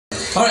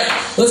All right,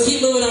 let's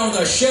keep moving on with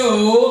our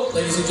show.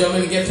 Ladies and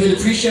gentlemen, get through the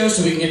pre-show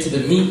so we can get to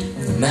the meat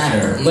of the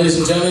matter. And ladies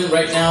and gentlemen,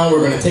 right now we're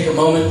going to take a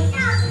moment.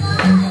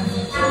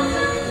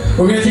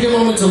 We're going to take a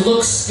moment to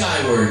look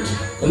skyward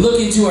and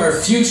look into our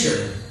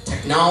future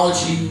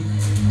technology.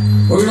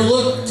 We're going to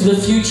look to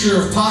the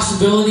future of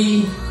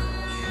possibility,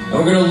 and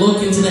we're going to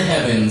look into the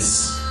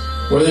heavens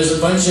where there's a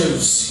bunch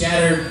of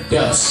scattered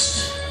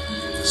dust,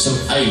 some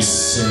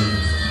ice, and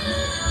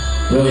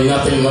really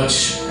nothing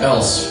much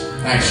else,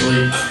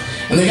 actually.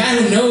 And the guy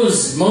who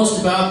knows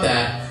most about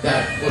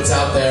that what's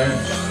out there,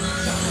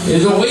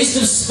 is the waste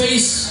of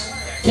space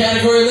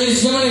category.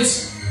 Ladies and gentlemen,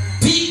 it's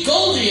Pete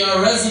Goldie,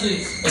 our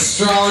resident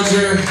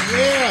astrologer.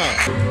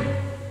 Yeah.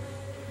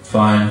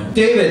 Fine.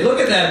 David, look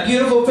at that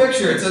beautiful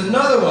picture. It's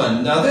another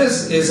one. Now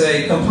this is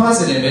a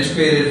composite image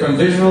created from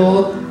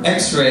visual,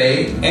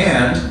 X-ray,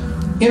 and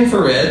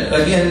infrared,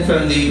 again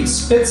from the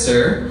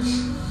Spitzer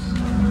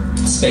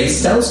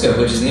Space Telescope,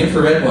 which is the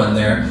infrared one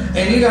there.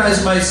 And you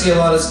guys might see a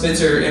lot of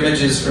Spitzer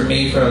images from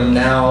me from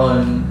now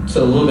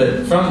until a little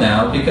bit from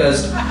now,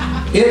 because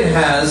it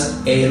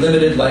has a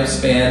limited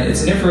lifespan.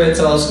 It's an infrared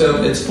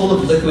telescope. It's full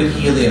of liquid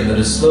helium that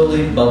is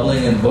slowly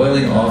bubbling and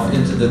boiling off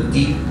into the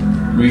deep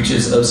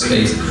reaches of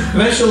space.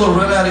 Eventually it'll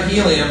run out of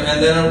helium,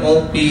 and then it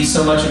won't be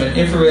so much of an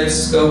infrared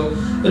scope.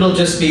 It'll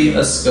just be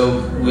a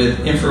scope with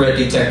infrared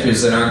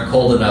detectors that aren't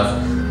cold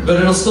enough. But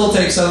it'll still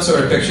take some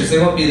sort of pictures. They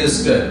won't be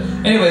this good.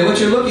 Anyway, what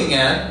you're looking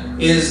at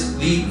is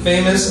the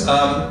famous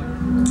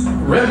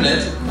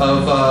remnant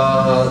of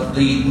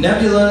the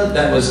nebula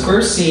that was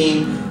first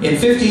seen in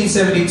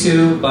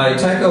 1572 by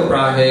Tycho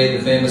Brahe,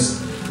 the famous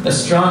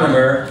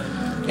astronomer.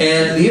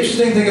 And the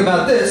interesting thing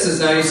about this is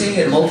now you're seeing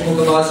it in multiple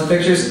composite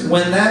pictures.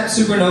 When that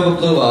supernova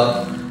blew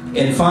up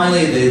and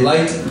finally the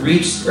light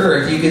reached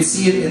Earth, you could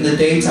see it in the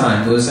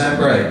daytime. It was that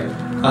bright.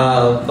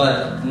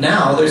 But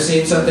now they're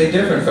seeing something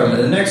different from it.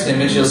 The next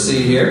image you'll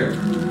see here.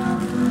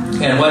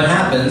 And what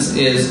happens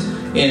is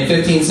in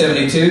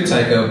 1572,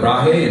 Tycho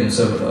Brahe and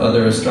some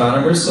other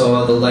astronomers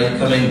saw the light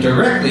coming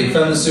directly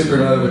from the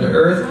supernova to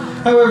Earth.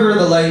 However,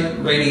 the light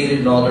radiated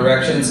in all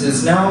directions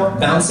is now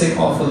bouncing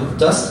off of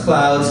dust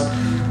clouds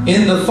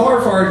in the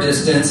far, far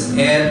distance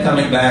and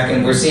coming back,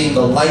 and we're seeing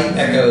the light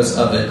echoes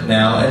of it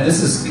now. And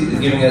this is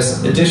giving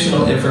us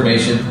additional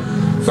information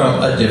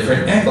from a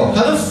different angle.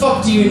 How the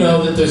fuck do you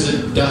know that there's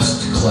a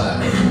dust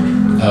cloud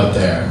out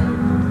there?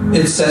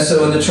 It says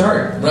so in the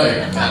chart.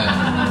 Right.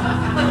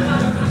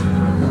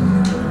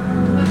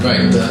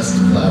 Right, dust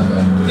cloud.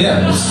 Right.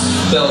 Yeah, it's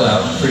spelled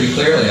out pretty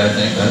clearly, I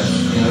think.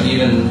 You know,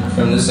 even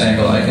from this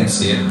angle, I can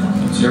see it.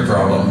 It's your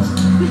problem.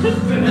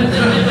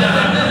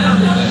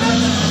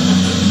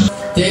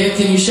 David,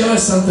 can you show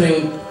us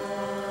something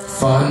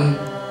fun?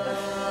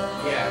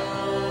 Yeah.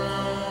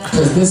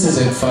 Because this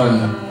isn't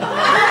fun.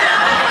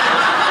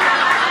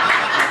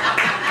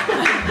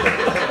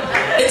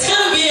 It's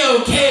gonna be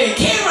okay.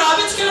 K-Rob,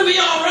 it's gonna be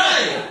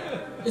alright.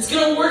 It's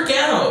gonna work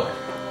out.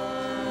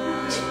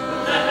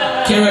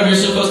 K-Rob, you're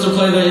supposed to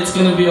play the "it's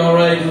gonna be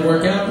alright" and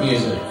work out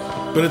music.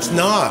 But it's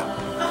not.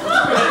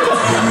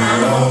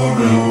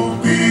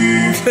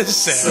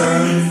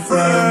 San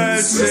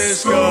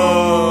Francisco.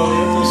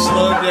 The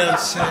slowed down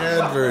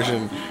sad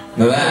version.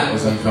 Now that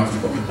was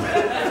uncomfortable.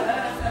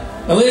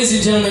 Now, ladies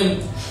and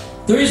gentlemen,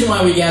 the reason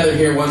why we gather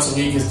here once a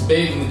week is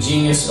debating the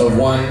genius of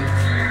one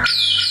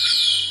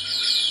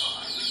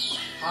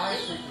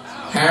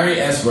Harry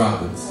S.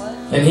 Robbins.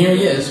 And here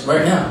he is,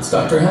 right now. It's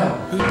Dr. Hal.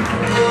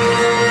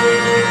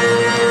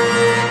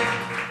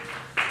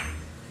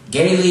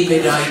 Gaily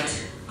bedight,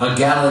 a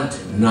gallant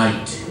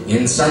knight,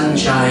 in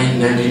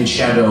sunshine and in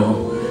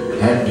shadow,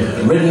 had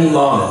ridden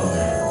long,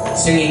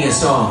 singing a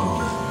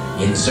song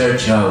in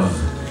search of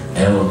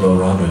El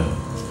Dorado.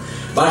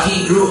 But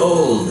he grew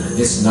old,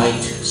 this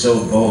knight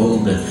so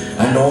bold,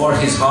 and o'er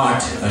his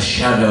heart a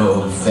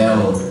shadow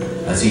fell,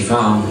 as he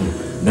found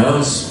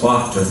no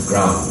spot of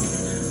ground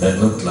that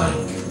looked like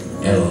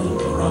El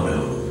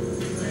Dorado.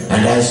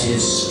 And as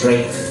his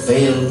strength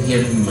failed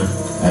him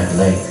at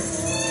length,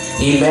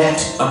 he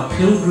met a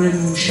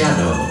pilgrim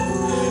shadow.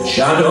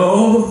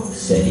 "Shadow,"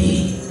 said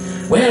he,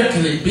 "where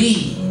can it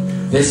be,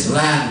 this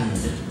land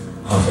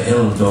of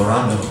El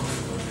Dorado?"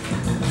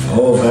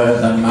 "Over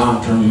the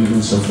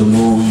mountains of the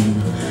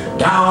moon,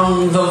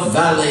 down the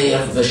valley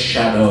of the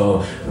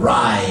shadow,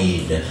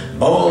 ride,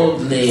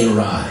 boldly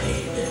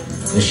ride,"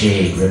 the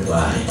shade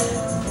replied,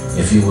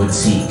 "if you would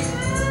seek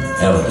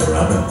El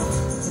Dorado."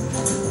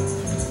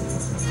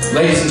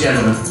 Ladies and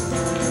gentlemen,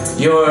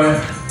 your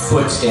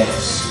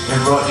footsteps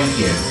have brought you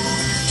here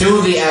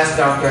to the Ask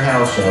Dr.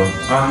 Hal show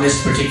on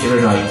this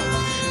particular night.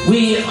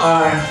 We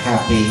are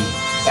happy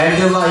and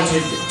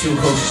delighted to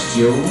host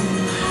you.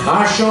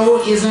 Our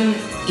show is an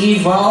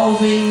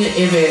evolving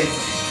event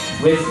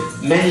with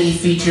many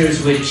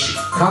features which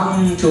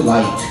come to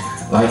light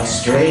like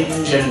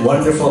strange and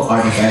wonderful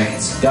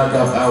artifacts dug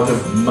up out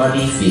of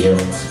muddy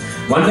fields.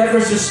 One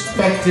never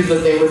suspected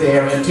that they were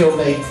there until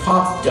they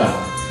popped up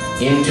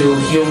into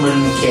human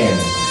ken.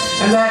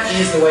 And that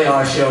is the way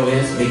our show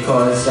is,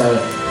 because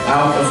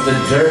out of the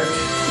dirt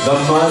the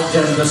mud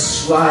and the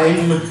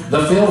slime,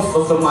 the filth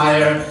of the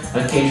mire.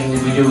 Occasionally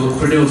we do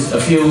produce a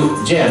few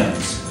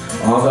gems,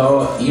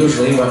 although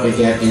usually what we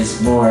get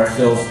is more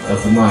filth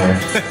of the mire.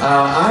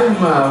 I'm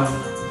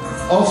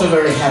also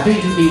very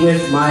happy to be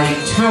with my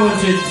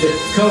talented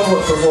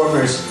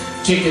co-performers,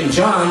 Chicken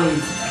John,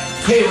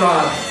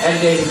 K-Rod,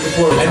 and David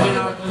Kapoor. And when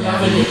our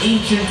beloved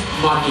ancient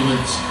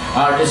monuments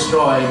are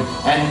destroyed,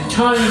 and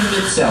time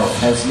itself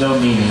has no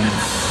meaning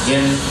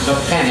in the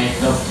panic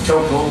of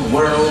total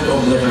world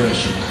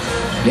obliteration.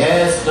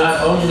 Yes,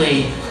 not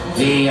only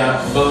the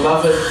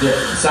beloved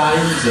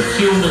signs of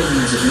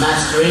humans'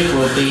 mastery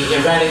will be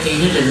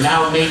eradicated and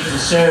now made to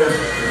serve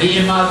the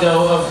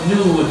imago of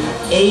new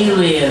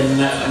alien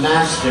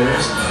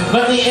masters,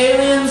 but the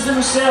aliens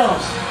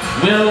themselves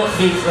will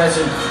be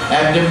present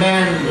and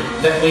demand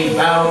that we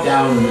bow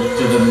down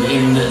to them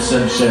in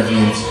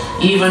subservience,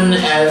 even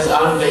as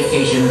on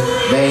vacation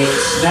they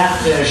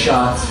snap their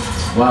shots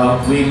while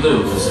we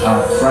lose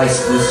our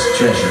priceless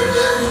treasures.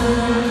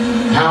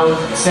 How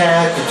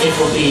sad it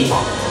will be.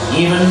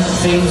 Even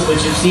things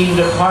which have seemed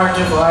a part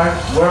of our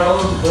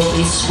world will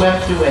be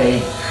swept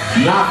away,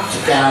 knocked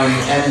down,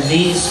 and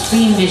these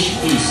fiendish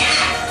beasts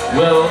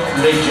will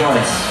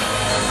rejoice.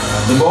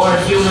 The more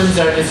humans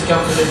are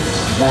discomforted,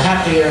 the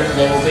happier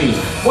they will be.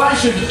 Why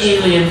should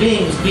alien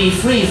beings be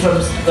free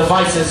from the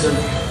vices of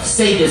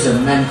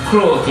sadism and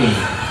cruelty?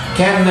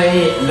 Can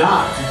they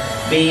not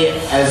be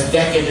as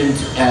decadent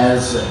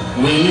as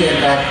we in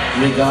that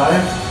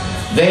regard?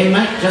 They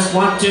might just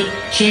want to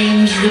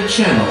change the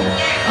channel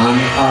on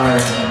our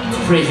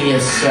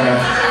previous... Are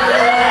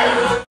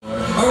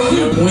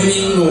we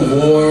winning the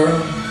war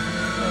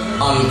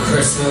on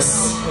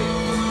Christmas?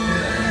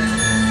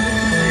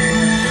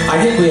 I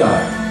think we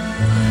are.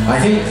 I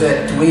think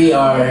that we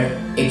are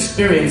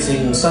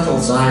experiencing subtle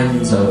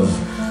signs of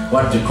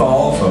what to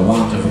call, for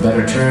want of a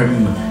better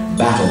term,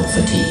 battle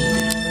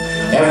fatigue.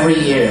 Every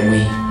year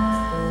we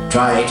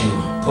try to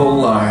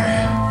pull our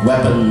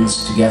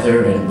weapons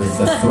together, and with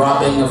the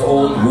throbbing of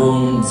old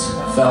wounds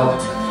felt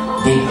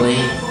deeply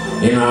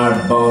in our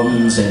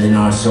bones and in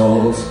our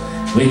souls,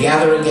 we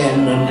gather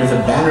again under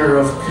the banner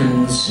of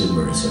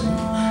consumerism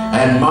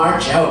and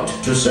march out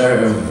to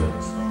serve.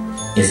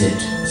 Is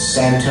it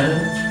Santa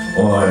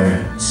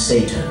or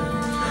Satan?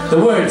 The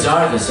words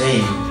are the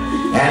same,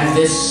 and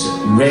this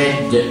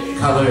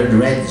red-colored,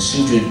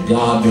 red-suited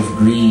god of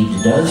greed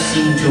does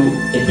seem to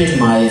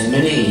epitomize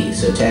many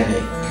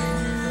satanic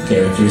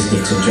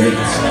characteristics and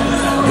traits.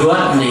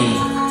 Gluttony,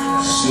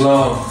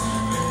 sloth,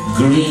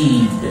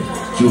 greed,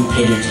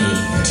 cupidity,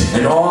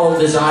 and all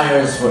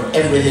desires for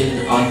everything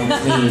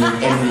unclean,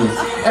 envious,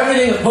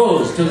 everything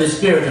opposed to the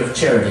spirit of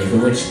charity for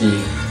which the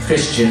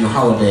Christian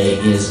holiday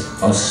is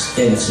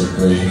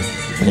ostensibly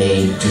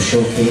made to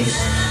showcase.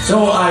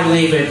 So I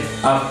leave it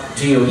up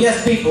to you.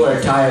 Yes, people are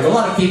tired. A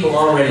lot of people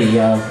already,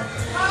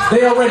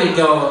 they already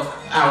go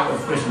out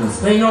of Christmas.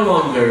 They no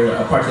longer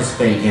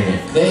participate in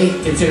it. They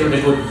consider it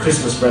a good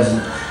Christmas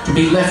present to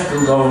be left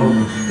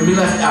alone, to be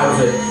left out of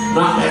it,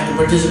 not have to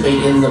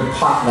participate in the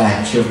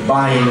potlatch of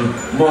buying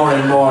more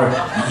and more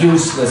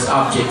useless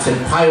objects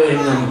and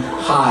piling them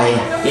high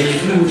in a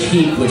huge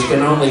heap which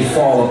can only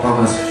fall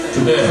upon us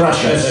to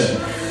crush us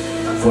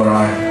for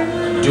our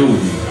doom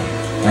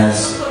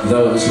as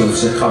those who have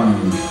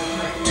succumbed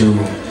to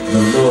the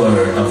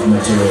lure of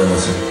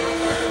materialism.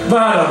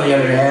 But on the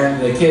other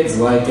hand, the kids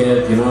like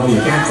it, you know,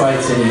 you can't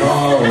fight City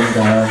Hall, and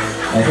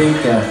I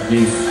think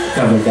we've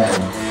covered that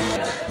one.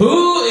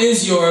 Who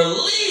is your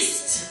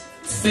least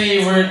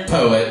favorite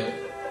poet?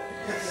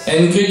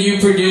 And could you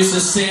produce a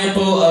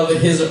sample of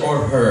his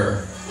or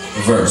her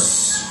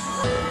verse?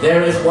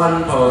 There is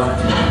one poet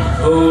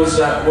whose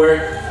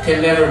work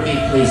can never be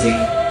pleasing,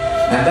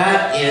 and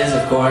that is,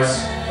 of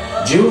course,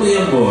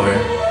 Julia Moore,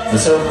 the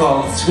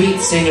so-called sweet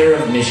singer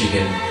of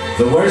Michigan,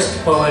 the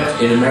worst poet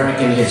in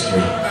American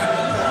history.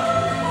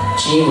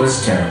 She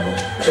was terrible,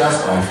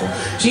 just awful.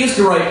 She used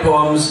to write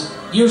poems,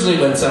 usually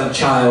when some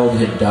child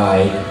had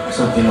died,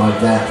 something like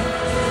that.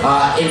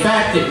 In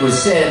fact, it was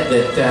said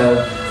that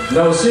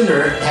no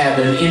sooner had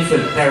an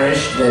infant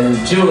perished than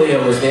Julia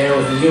was there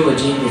with the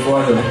eulogy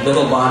before the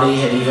little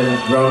body had even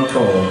grown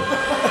cold.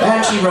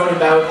 And she wrote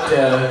about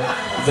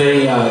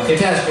the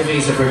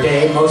catastrophes of her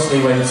day,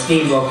 mostly when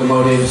steam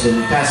locomotives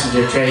and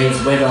passenger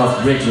trains went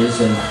off bridges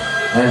and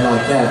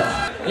like that.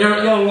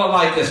 You'll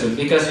like this one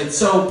because it's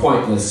so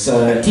pointless,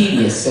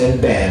 tedious, and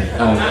bad.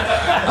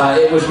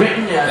 It was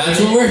written That's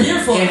what we're here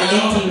for in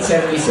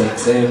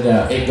 1876, and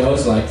it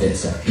goes like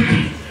this.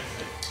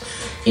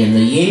 In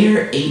the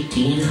year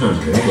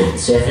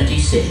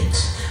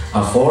 1876,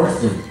 a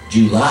 4th of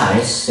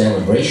July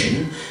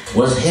celebration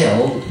was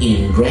held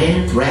in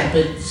Grand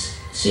Rapids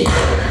City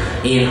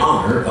in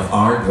honor of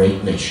our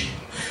great nation.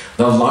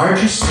 The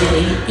largest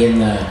city in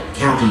the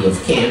county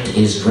of Kent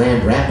is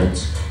Grand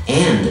Rapids,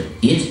 and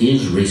it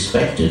is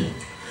respected.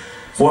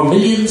 For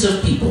millions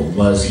of people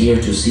was here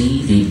to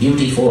see the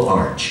beautiful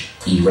arch,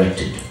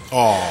 erected.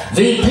 Aw.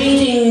 The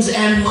paintings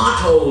and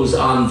mottos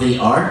on the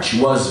arch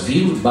was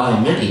viewed by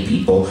many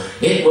people.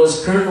 It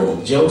was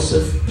Colonel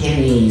Joseph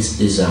Penny's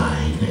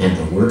design, and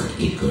the work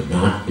it could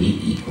not be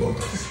equaled.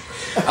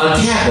 A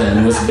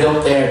cabin was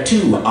built there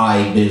too,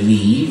 I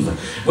believe,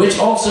 which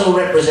also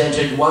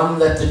represented one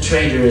that the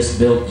traders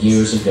built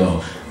years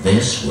ago.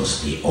 This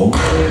was the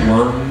only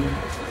one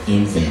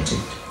invented.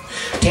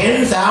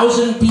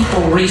 10,000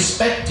 people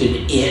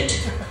respected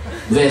it,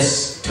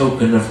 this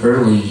token of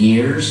early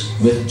years,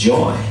 with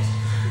joy.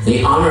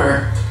 The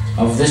honor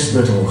of this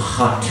little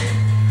hut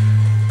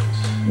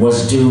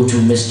was due to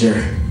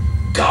Mr.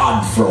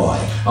 Godfroy.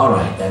 All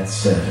right,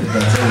 that's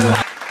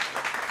enough.